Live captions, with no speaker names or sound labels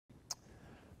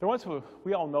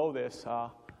We all know this,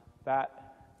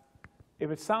 that if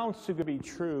it sounds too good to be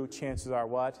true, chances are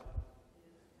what?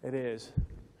 It is.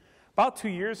 About 2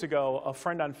 years ago, a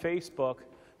friend on Facebook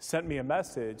sent me a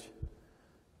message,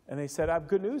 and they said, I have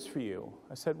good news for you.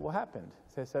 I said, what happened?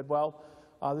 They said, well,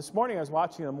 this morning I was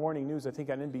watching the morning news, I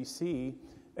think on NBC,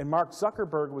 and Mark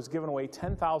Zuckerberg was giving away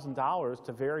 $10,000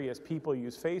 to various people who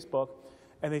use Facebook,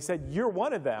 and they said, you're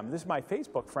one of them. This is my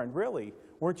Facebook friend, really.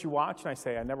 Weren't you watching? I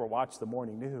say, I never watched the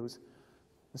morning news.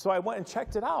 And so I went and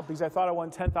checked it out because I thought I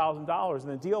won $10,000.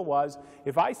 And the deal was,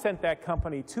 if I sent that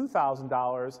company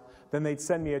 $2,000, then they'd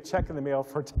send me a check in the mail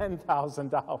for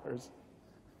 $10,000.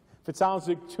 If it sounds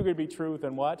too good to be true,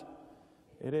 then what?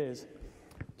 It is. Do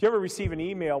you ever receive an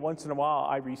email? Once in a while,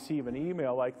 I receive an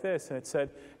email like this, and it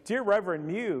said, Dear Reverend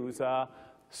Mews,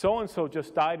 so-and-so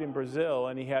just died in Brazil,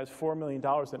 and he has $4 million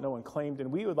that no one claimed, and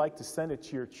we would like to send it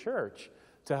to your church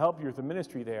to help you with the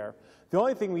ministry there. The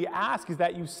only thing we ask is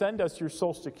that you send us your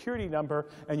Social Security number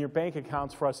and your bank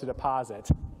accounts for us to deposit.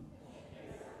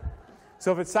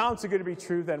 So if it sounds too good to be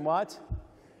true, then what?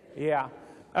 Yeah.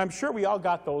 I'm sure we all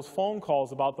got those phone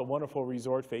calls about the wonderful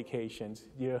resort vacations.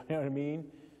 You know what I mean?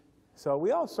 So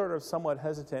we all sort of somewhat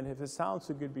hesitant. If it sounds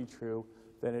too good to be true,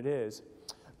 then it is.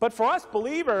 But for us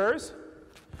believers,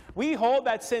 we hold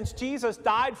that since Jesus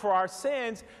died for our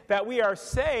sins, that we are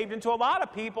saved. And to a lot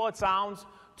of people, it sounds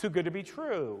too good to be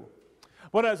true.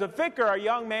 When as a vicar, a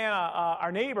young man,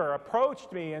 our neighbor,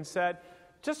 approached me and said,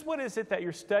 just what is it that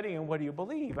you're studying and what do you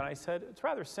believe? And I said, it's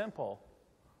rather simple.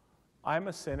 I'm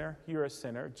a sinner, you're a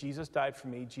sinner. Jesus died for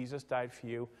me, Jesus died for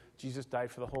you, Jesus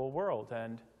died for the whole world.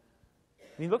 And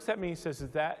he looks at me and says, is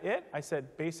that it? I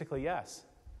said, basically, yes.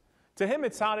 To him,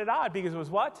 it sounded odd because it was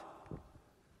what?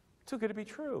 Too good to be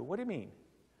true. What do you mean?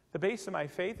 The base of my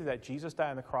faith is that Jesus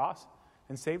died on the cross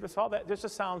and saved us all. That just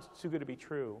sounds too good to be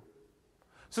true.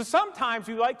 So sometimes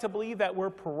we like to believe that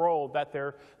we're paroled, that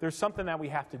there's something that we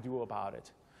have to do about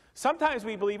it. Sometimes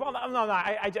we believe, oh, no,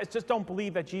 I just don't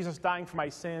believe that Jesus dying for my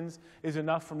sins is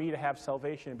enough for me to have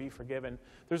salvation and be forgiven.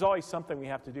 There's always something we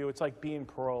have to do. It's like being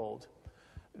paroled.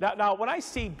 Now when I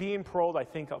see being paroled, I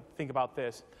think about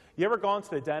this. You ever gone to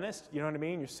the dentist? You know what I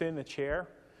mean? You're sitting in the chair,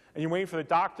 and you're waiting for the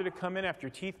doctor to come in after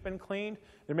your teeth have been cleaned.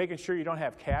 They're making sure you don't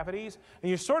have cavities. And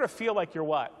you sort of feel like you're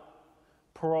what?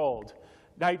 Paroled.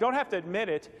 Now, you don't have to admit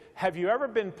it. Have you ever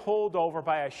been pulled over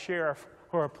by a sheriff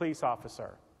or a police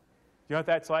officer? You know what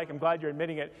that's like? I'm glad you're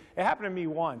admitting it. It happened to me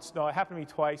once. No, it happened to me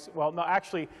twice. Well, no,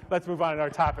 actually, let's move on to another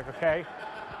topic, okay?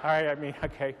 All right,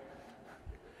 okay.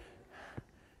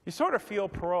 You sort of feel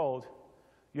paroled.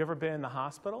 You ever been in the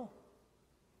hospital?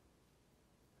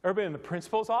 Ever been in the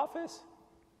principal's office?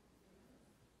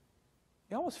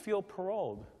 You almost feel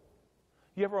paroled.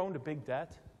 You ever owned a big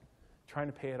debt, trying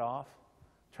to pay it off,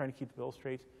 trying to keep the bill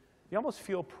straight? You almost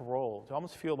feel paroled. You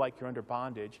almost feel like you're under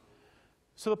bondage.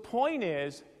 So the point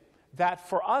is that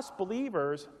for us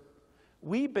believers,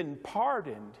 we've been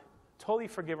pardoned, totally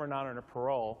forgiven, not under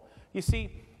parole. You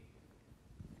see,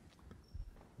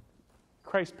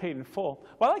 Christ paid in full.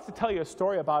 Well, I'd like to tell you a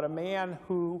story about a man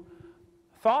who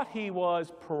thought he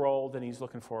was paroled and he's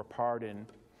looking for a pardon.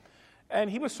 And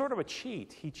he was sort of a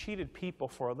cheat. He cheated people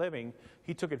for a living.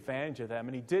 He took advantage of them,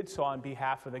 and he did so on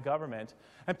behalf of the government.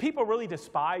 And people really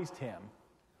despised him.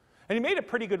 And he made a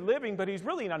pretty good living, but he's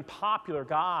really an unpopular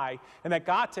guy, and that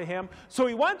got to him. So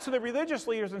he went to the religious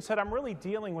leaders and said, I'm really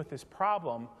dealing with this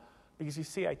problem because, you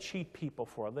see, I cheat people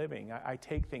for a living. I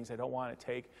take things I don't want to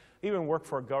take. I even work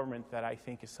for a government that I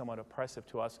think is somewhat oppressive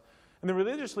to us. And the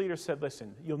religious leaders said,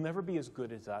 listen, you'll never be as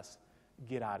good as us.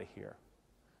 Get out of here.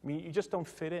 I mean, you just don't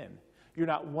fit in. You're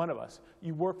not one of us.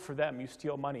 You work for them. You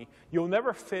steal money. You'll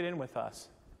never fit in with us.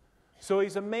 So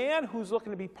he's a man who's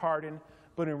looking to be pardoned,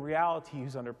 but in reality,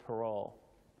 he's under parole.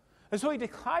 And so he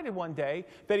decided one day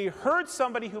that he heard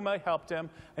somebody who might help him,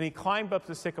 and he climbed up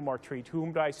the sycamore tree. To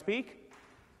whom do I speak?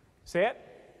 Say it.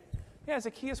 Yeah,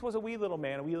 Zacchaeus was a wee little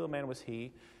man. A wee little man was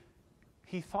he.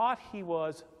 He thought he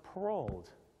was paroled.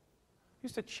 He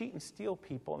used to cheat and steal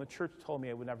people, and the church told me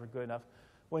I was never good enough.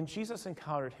 When Jesus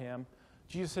encountered him,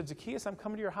 Jesus said, Zacchaeus, I'm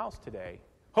coming to your house today.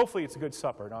 Hopefully it's a good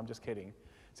supper. No, I'm just kidding.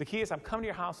 Zacchaeus, I'm coming to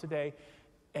your house today.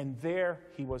 And there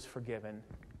he was forgiven.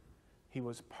 He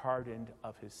was pardoned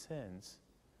of his sins.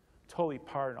 Totally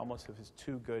pardoned, almost if it's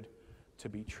too good to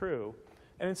be true.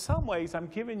 And in some ways, I'm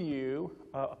giving you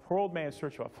a paroled man's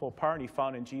search of a full pardon he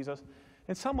found in Jesus.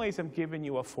 In some ways, I'm giving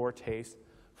you a foretaste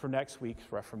for next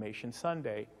week's Reformation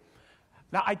Sunday.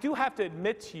 Now, I do have to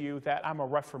admit to you that I'm a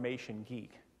Reformation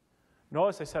geek.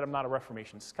 Notice I said I'm not a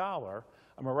Reformation scholar.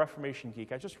 I'm a Reformation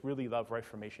geek. I just really love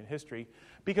Reformation history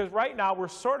because right now we're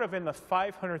sort of in the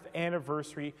 500th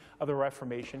anniversary of the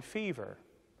Reformation fever.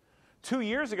 2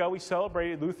 years ago, we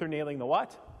celebrated Luther nailing the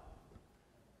what?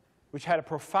 Which had a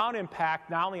profound impact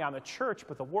not only on the church,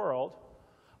 but the world.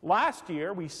 Last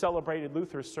year, we celebrated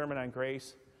Luther's Sermon on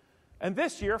Grace. And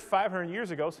this year, 500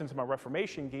 years ago, since I'm a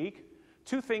Reformation geek,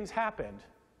 2 things happened.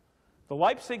 The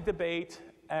Leipzig debate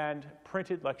and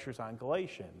printed lectures on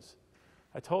Galatians.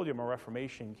 I told you I'm a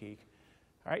Reformation geek.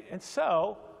 All right, and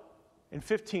so, in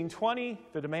 1520,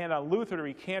 the demand on Luther to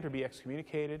recant or be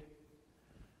excommunicated.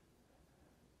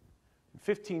 In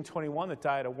 1521, the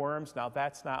diet of worms. Now,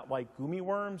 that's not like gummy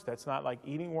worms. That's not like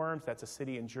eating worms. That's a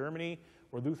city in Germany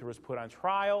where Luther was put on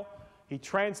trial. He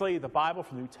translated the Bible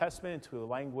from the New Testament into a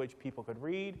language people could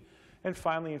read. And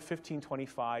finally, in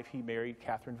 1525, he married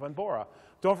Catherine von Bora.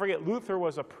 Don't forget, Luther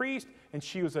was a priest, and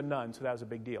she was a nun, so that was a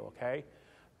big deal, okay?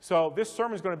 So this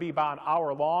sermon is going to be about an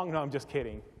hour long. No, I'm just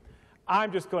kidding.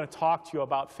 I'm just going to talk to you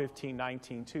about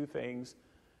 1519, 2 things.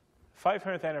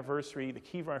 500th anniversary, the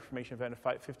key Reformation event of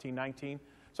 1519.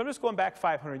 So I'm just going back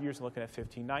 500 years and looking at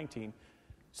 1519.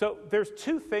 So there's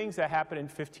 2 things that happened in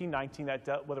 1519 that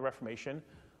dealt with the Reformation.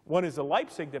 One is the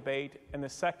Leipzig debate, and the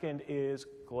second is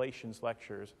Galatians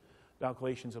lectures. Now,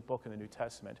 Galatians is a book in the New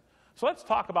Testament. So let's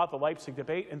talk about the Leipzig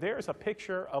debate, and there's a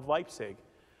picture of Leipzig.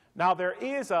 Now, there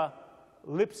is a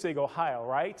Leipzig, Ohio,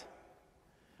 right?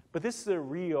 But this is a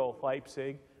real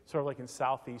Leipzig, sort of like in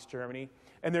southeast Germany,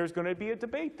 and there's going to be a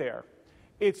debate there.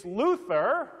 It's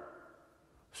Luther,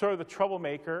 sort of the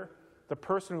troublemaker, the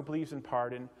person who believes in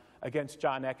pardon, against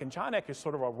John Eck, and John Eck is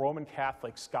sort of a Roman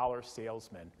Catholic scholar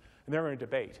salesman, and they're going to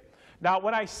debate. Now,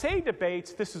 when I say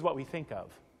debates, this is what we think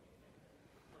of.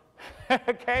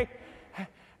 Okay?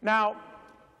 Now,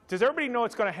 does everybody know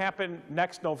what's going to happen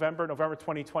next November, November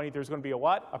 2020? There's going to be a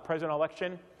what? A presidential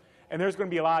election, and there's going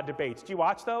to be a lot of debates. Do you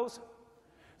watch those?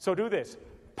 So do this.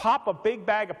 Pop a big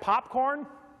bag of popcorn.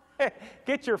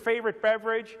 Get your favorite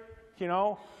beverage, you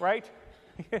know, right?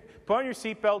 Put on your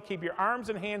seatbelt, keep your arms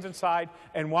and hands inside,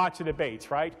 and watch the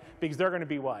debates, right? Because they're going to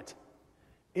be what?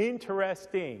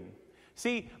 Interesting.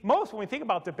 See, when we think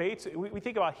about debates, we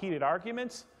think about heated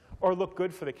arguments or look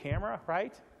good for the camera,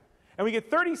 right? And we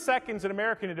get 30 seconds in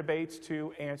American debates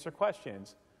to answer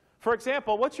questions. For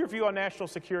example, what's your view on national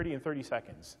security in 30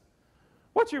 seconds?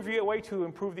 What's your view, way to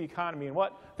improve the economy in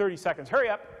what? 30 seconds. Hurry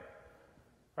up.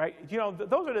 Right? You know,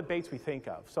 those are the debates we think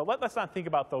of. So let's not think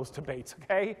about those debates,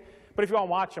 okay? But if you want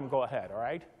to watch them, go ahead, all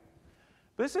right?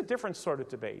 But this is a different sort of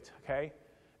debate, okay?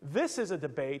 This is a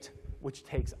debate which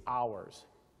takes hours.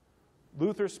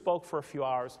 Luther spoke for a few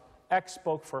hours. Eck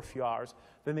spoke for a few hours.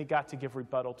 Then they got to give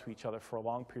rebuttal to each other for a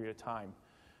long period of time.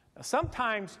 Now,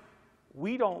 sometimes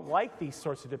we don't like these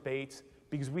sorts of debates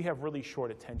because we have really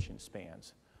short attention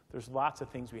spans. There's lots of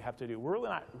things we have to do. We're really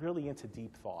not really into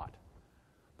deep thought.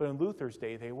 But in Luther's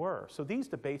day, they were. So these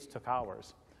debates took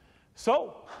hours.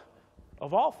 So,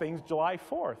 of all things, July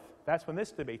 4th, that's when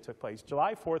this debate took place.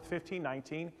 July 4th,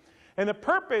 1519. And the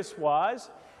purpose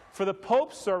was for the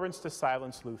Pope's servants to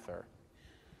silence Luther.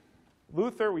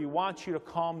 Luther, we want you to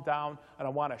calm down, and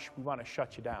we want to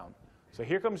shut you down. So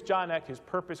here comes John Eck. His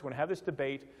purpose, we're going to have this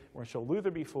debate. We're going to show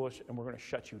Luther be foolish, and we're going to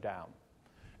shut you down.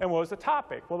 And what was the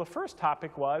topic? Well, the first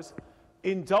topic was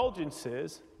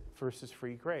indulgences versus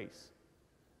free grace.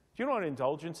 Do you know what an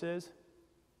indulgence is?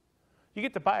 You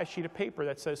get to buy a sheet of paper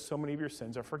that says so many of your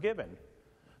sins are forgiven.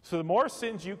 So the more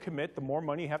sins you commit, the more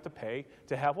money you have to pay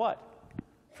to have what?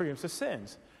 Forgiveness of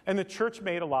sins. And the church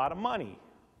made a lot of money.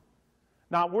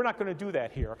 Now, we're not going to do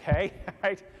that here, okay?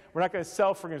 Right? We're not going to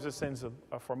sell forgiveness of sins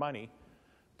for money.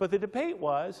 But the debate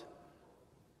was,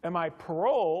 am I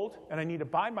paroled and I need to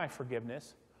buy my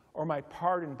forgiveness, or am I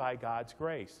pardoned by God's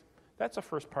grace? That's the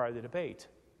first part of the debate.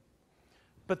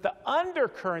 But the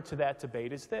undercurrent to that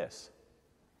debate is this.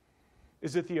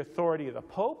 Is it the authority of the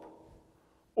Pope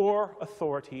or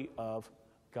authority of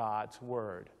God's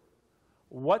Word?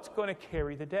 What's going to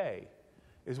carry the day?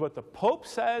 Is what the Pope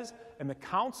says and the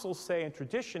councils say and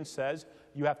tradition says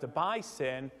you have to buy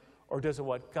sin, or does it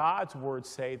what God's Word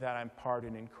say that I'm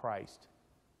pardoned in Christ?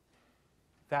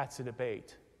 That's a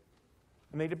debate.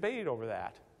 And they debated over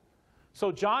that.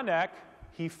 So John Eck,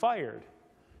 he fired.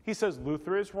 He says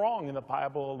Luther is wrong in the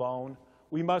Bible alone.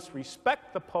 We must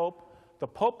respect the Pope. The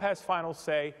Pope has final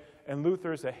say, and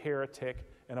Luther is a heretic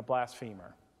and a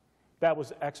blasphemer. That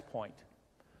was Eck's point.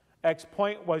 Eck's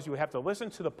point was you have to listen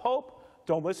to the Pope.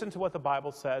 Don't listen to what the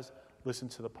Bible says. Listen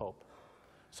to the Pope.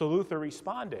 So Luther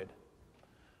responded.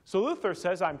 So Luther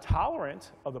says, I'm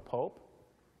tolerant of the Pope.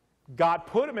 God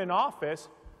put him in office,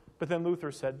 but then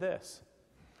Luther said this.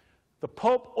 The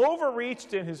Pope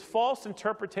overreached in his false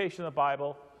interpretation of the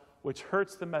Bible, which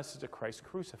hurts the message of Christ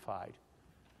crucified.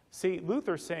 See,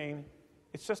 Luther's saying,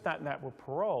 it's just not that we're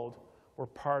paroled, we're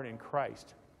pardoned in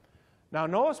Christ. Now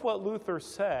notice what Luther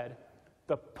said.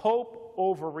 The Pope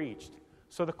overreached.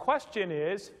 So the question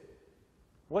is,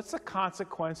 what's the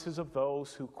consequences of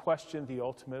those who question the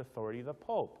ultimate authority of the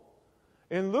Pope?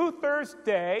 In Luther's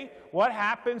day, what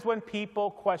happens when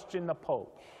people question the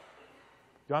Pope?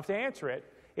 You don't have to answer it.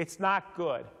 It's not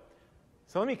good.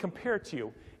 So let me compare it to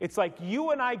you. It's like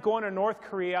you and I going to North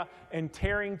Korea and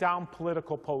tearing down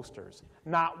political posters.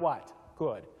 Not what?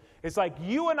 Good. It's like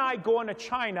you and I going to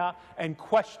China and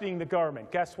questioning the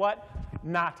government. Guess what?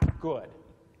 Not good.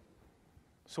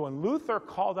 So when Luther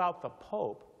called out the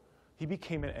Pope, he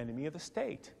became an enemy of the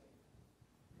state.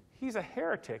 He's a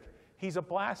heretic. He's a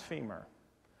blasphemer.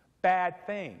 Bad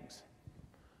things.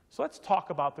 So let's talk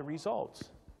about the results.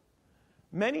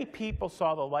 Many people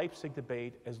saw the Leipzig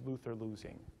debate as Luther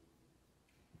losing.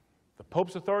 The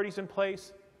Pope's authority is in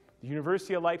place. The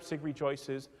University of Leipzig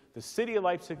rejoices. The city of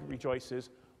Leipzig rejoices.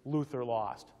 Luther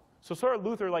lost. So sort of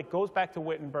Luther goes back to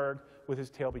Wittenberg with his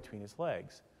tail between his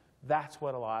legs. That's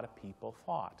what a lot of people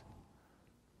thought.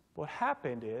 What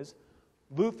happened is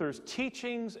Luther's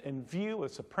teachings and view of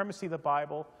the supremacy of the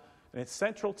Bible and its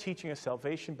central teaching of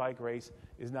salvation by grace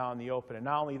is now in the open. And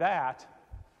not only that,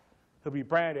 he'll be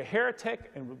branded a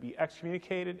heretic and will be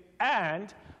excommunicated.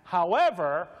 And,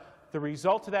 however, the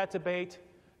result of that debate,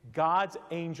 God's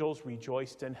angels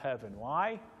rejoiced in heaven.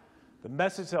 Why? The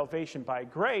message of salvation by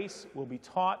grace will be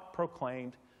taught,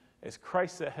 proclaimed, as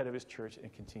Christ is the head of his church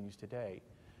and continues today.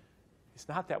 It's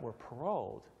not that we're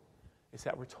paroled. It's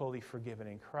that we're totally forgiven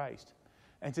in Christ.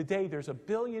 And today there's 1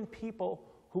 billion people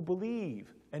who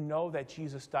believe and know that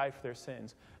Jesus died for their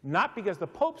sins. Not because the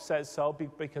Pope says so,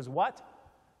 because what?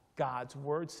 God's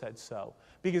Word said so.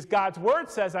 Because God's Word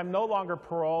says I'm no longer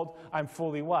paroled, I'm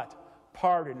fully what?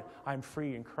 Pardoned, I'm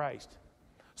free in Christ.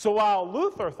 So while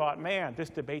Luther thought, man, this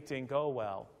debate didn't go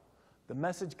well, the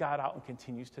message got out and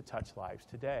continues to touch lives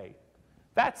today.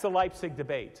 That's the Leipzig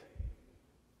debate.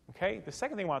 Okay? The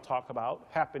second thing I want to talk about,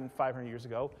 happened 500 years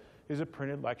ago, is the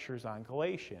printed lectures on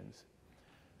Galatians.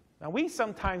 Now, we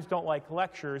sometimes don't like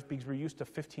lectures because we're used to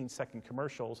 15-second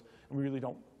commercials, and we really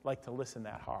don't like to listen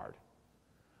that hard.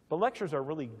 But lectures are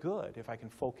really good if I can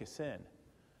focus in.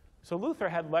 So Luther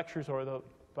had lectures over the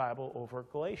Bible over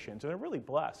Galatians, and they're really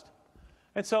blessed.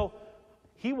 And so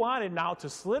he wanted now to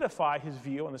solidify his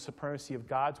view on the supremacy of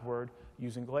God's Word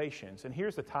using Galatians. And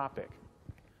here's the topic.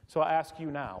 So I'll ask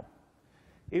you now,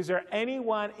 is there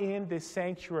anyone in this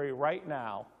sanctuary right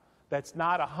now that's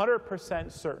not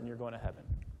 100% certain you're going to heaven?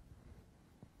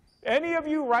 Any of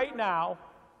you right now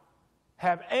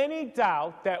have any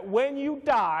doubt that when you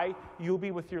die, you'll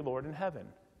be with your Lord in heaven?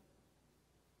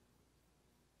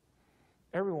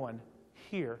 Everyone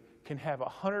here can have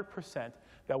 100%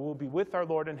 that we'll be with our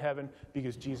Lord in heaven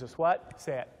because Jesus what?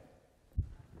 Say it.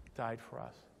 Died for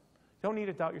us. You don't need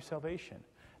to doubt your salvation.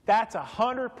 That's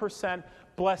 100%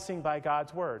 blessing by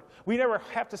God's Word. We never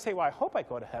have to say, well, I hope I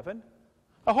go to heaven.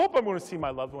 I hope I'm going to see my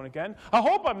loved one again. I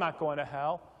hope I'm not going to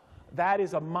hell. That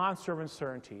is a monster of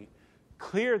uncertainty.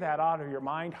 Clear that out of your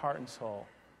mind, heart, and soul.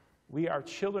 We are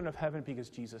children of heaven because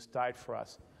Jesus died for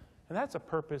us. And that's the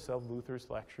purpose of Luther's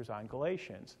lectures on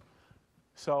Galatians.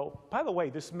 So, by the way,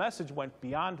 this message went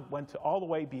all the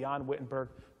way beyond Wittenberg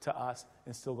to us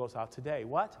and still goes out today.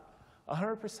 What?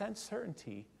 100%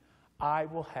 certainty. I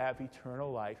will have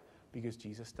eternal life because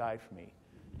Jesus died for me.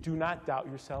 Do not doubt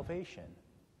your salvation.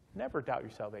 Never doubt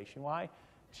your salvation. Why?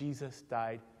 Jesus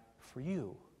died for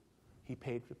you. He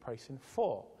paid the price in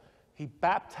full. He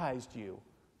baptized you,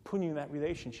 putting you in that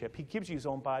relationship. He gives you his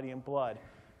own body and blood,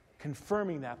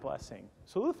 confirming that blessing.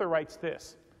 So Luther writes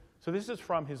this. So this is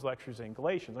from his lectures in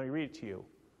Galatians. Let me read it to you.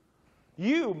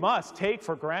 You must take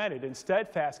for granted in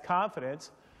steadfast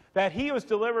confidence that he was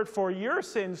delivered for your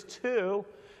sins too,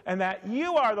 and that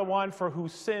you are the one for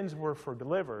whose sins were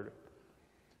delivered.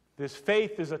 This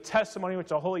faith is a testimony which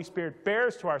the Holy Spirit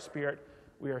bears to our spirit.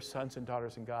 We are sons and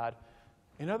daughters in God.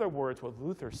 In other words, what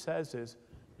Luther says is,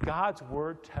 God's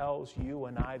Word tells you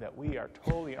and I that we are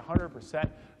totally 100%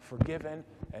 forgiven,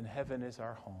 and heaven is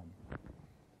our home.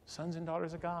 Sons and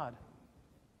daughters of God.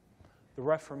 The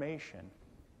Reformation.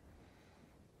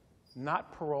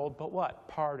 Not paroled, but what?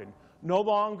 Pardoned. No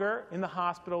longer in the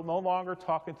hospital, no longer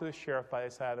talking to the sheriff by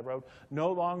the side of the road,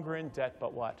 no longer in debt,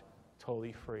 but what?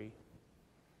 Totally free.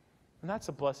 And that's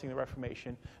a blessing of the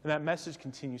Reformation. And that message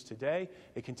continues today.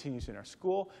 It continues in our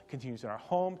school, continues in our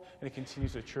home, and it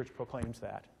continues as the church proclaims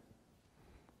that.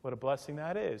 What a blessing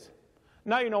that is.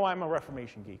 Now you know I'm a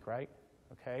Reformation geek, right?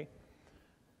 Okay?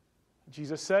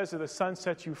 Jesus says, if the Son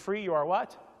sets you free, you are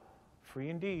what? Free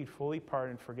indeed, fully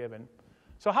pardoned, forgiven.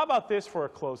 So how about this for a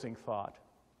closing thought?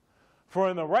 For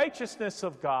in the righteousness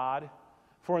of God,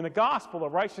 for in the gospel the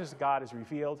righteousness of God is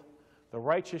revealed, The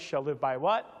righteous shall live by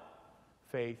what?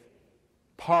 Faith.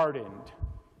 Pardoned.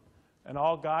 And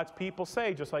all God's people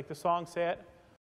say, just like the song said,